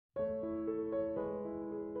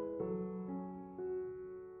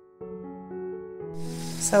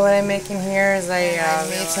So what I'm making here is I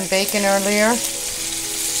made some bacon earlier.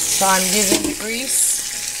 So I'm using the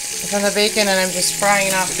grease from the bacon and I'm just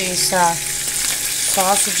frying up these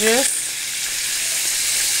sausages.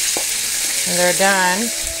 And they're done.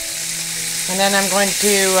 And then I'm going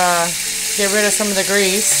to get rid of some of the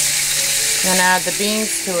grease and add the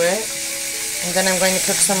beans to it. And then I'm going to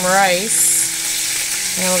cook some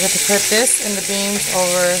rice. And we'll get to put this and the beans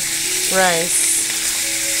over rice.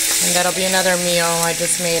 And that'll be another meal I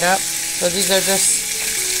just made up. So these are just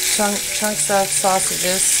chunks of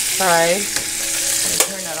sausages fried.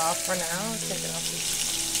 I'll turn that off for now. Take it off.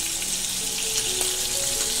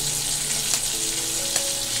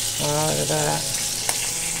 Oh, look at that.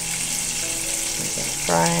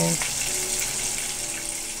 Frying.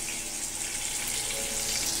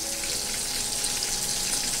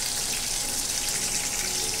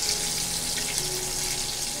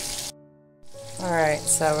 Alright,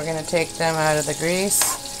 so we're going to take them out of the grease,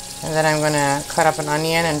 and then I'm going to cut up an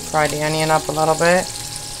onion and fry the onion up a little bit.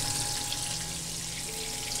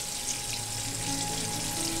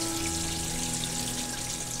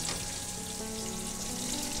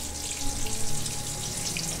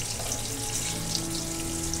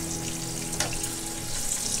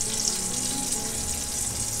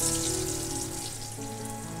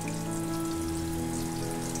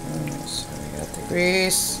 So we got the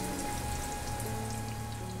grease.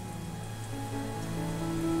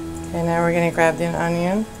 Okay, now we're going to grab the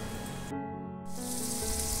onion.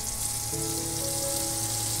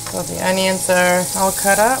 So the onions are all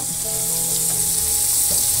cut up.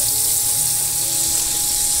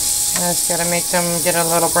 I just got to make them get a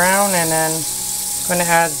little brown, and then I'm going to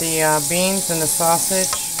add the beans and the sausage.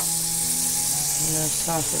 And the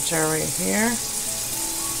sausage are right here.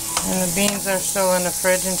 And the beans are still in the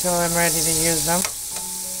fridge until I'm ready to use them.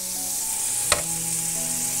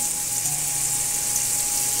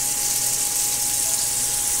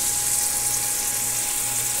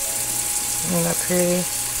 Isn't that pretty?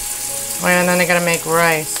 Oh yeah, and then I gotta make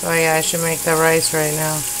rice. Oh yeah, I should make the rice right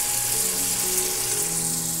now.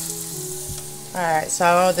 Alright,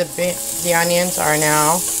 so the onions are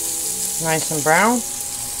now nice and brown.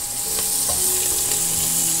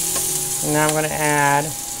 And now I'm gonna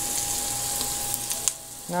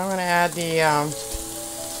add the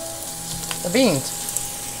beans.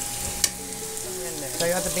 So I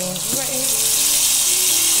got the beans ready.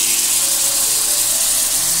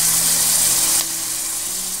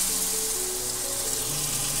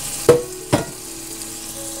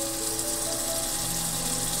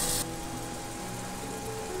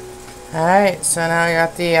 Alright, so now I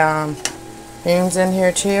got the beans in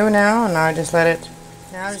here too now, and now I just let it,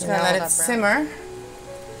 I'm just going to let it simmer.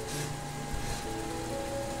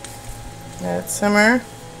 Let it simmer.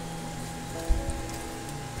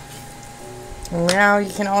 And now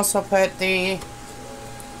you can also put the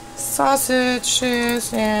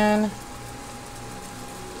sausages in.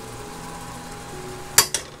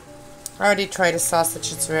 I already tried a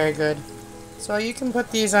sausage, it's very good. So you can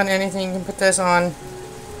put these on anything. You can put this on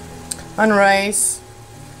rice,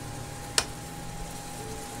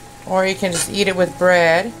 or you can just eat it with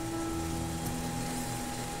bread,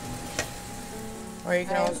 or you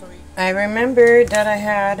can also eat. I remembered that I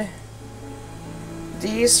had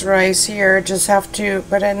these rice here. Just have to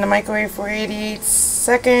put it in the microwave for 88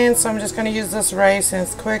 seconds, so I'm just going to use this rice, and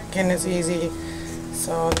it's quick and it's easy,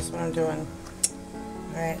 so that's what I'm doing.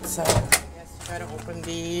 Alright, so try to open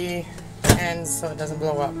the ends so it doesn't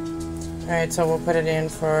blow up. Alright, so we'll put it in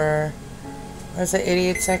for, what's it,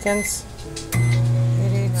 88 seconds?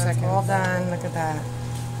 88 seconds. All done. Look at that.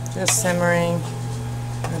 Just simmering.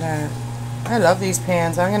 Look at that. I love these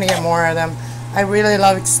pans. I'm going to get more of them. I really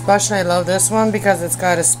love, especially love this one because it's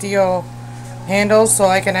got a steel handle, so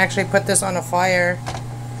I can actually put this on a fire.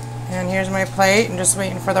 And here's my plate. I'm just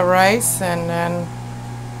waiting for the rice, and then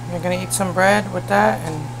I'm going to eat some bread with that,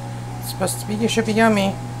 and it's supposed to be, it should be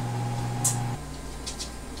yummy.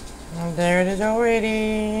 And there it is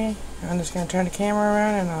already. I'm just going to turn the camera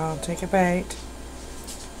around and I'll take a bite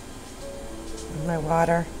with my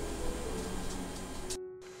water.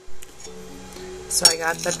 So I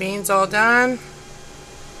got the beans all done.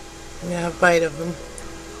 I'm going to have a bite of them.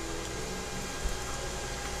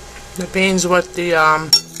 The beans with the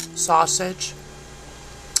sausage.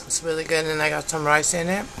 It's really good, and I got some rice in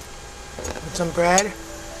it with some bread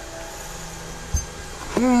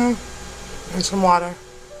and some water.